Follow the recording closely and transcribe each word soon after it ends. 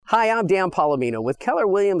Hi, I'm Dan Palomino with Keller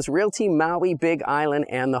Williams Realty Maui, Big Island,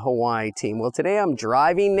 and the Hawaii team. Well, today I'm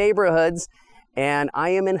driving neighborhoods, and I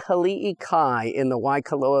am in Hali'i Kai in the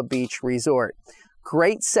Waikoloa Beach Resort.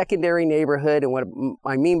 Great secondary neighborhood, and what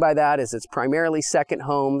I mean by that is it's primarily second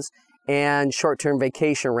homes and short-term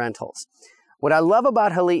vacation rentals. What I love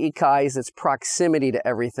about Hali'i Kai is its proximity to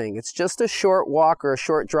everything. It's just a short walk or a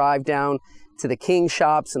short drive down to the king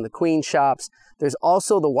shops and the queen shops. There's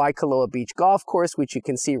also the Waikoloa Beach Golf Course, which you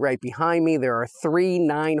can see right behind me. There are 3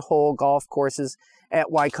 9-hole golf courses at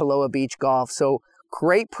Waikoloa Beach Golf. So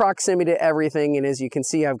great proximity to everything. And as you can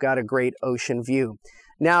see, I've got a great ocean view.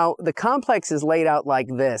 Now, the complex is laid out like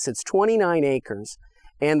this. It's 29 acres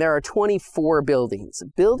and there are 24 buildings.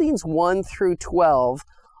 Buildings 1 through 12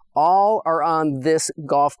 all are on this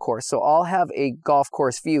golf course. So all have a golf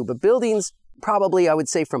course view, but buildings probably, I would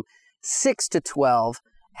say, from 6 to 12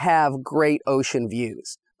 have great ocean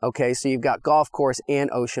views. Okay, so you've got golf course and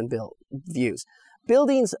ocean views.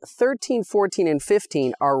 Buildings 13, 14, and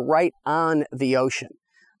 15 are right on the ocean.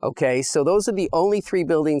 Okay, so those are the only 3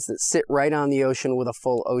 buildings that sit right on the ocean with a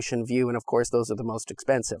full ocean view, and of course those are the most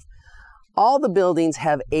expensive. All the buildings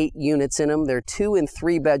have 8 units in them. They're 2 and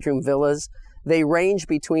 3 bedroom villas. They range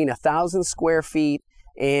between 1,000 square feet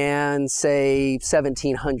and say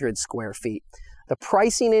 1,700 square feet. The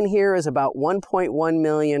pricing in here is about $1.1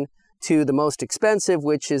 million to the most expensive,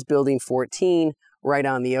 which is building 14 right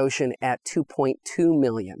on the ocean at $2.2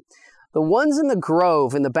 million. The ones in the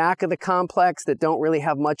grove in the back of the complex that don't really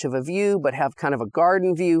have much of a view but have kind of a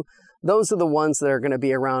garden view, those are the ones that are going to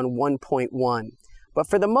be around 1.1. But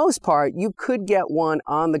for the most part, you could get one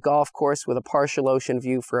on the golf course with a partial ocean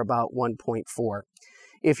view for about 1.4.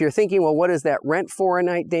 If you're thinking, well, what does that rent for a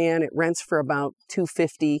night, Dan? It rents for about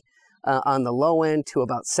 $250 on the low end to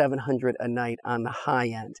about $700 a night on the high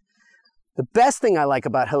end. The best thing I like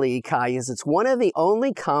about Hali'i Kai is it's one of the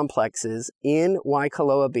only complexes in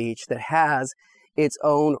Waikoloa Beach that has its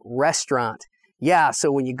own restaurant. Yeah,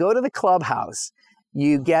 so when you go to the clubhouse,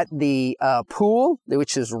 you get the pool,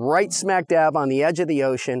 which is right smack dab on the edge of the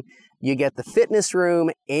ocean. You get the fitness room,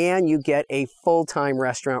 and you get a full-time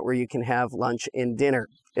restaurant where you can have lunch and dinner.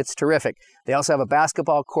 It's terrific. They also have a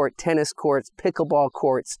basketball court, tennis courts, pickleball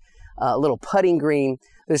courts, a little putting green.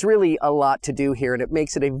 There's really a lot to do here, and it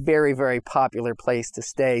makes it a very, very popular place to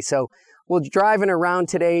stay. So we're driving around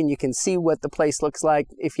today, and you can see what the place looks like.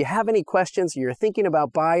 If you have any questions, or you're thinking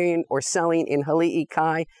about buying or selling in Hali'i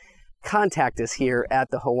Kai, contact us here at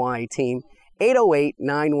the Hawaii team,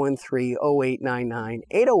 808-913-0899,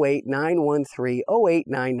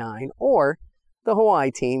 808-913-0899, or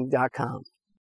thehawaiiteam.com.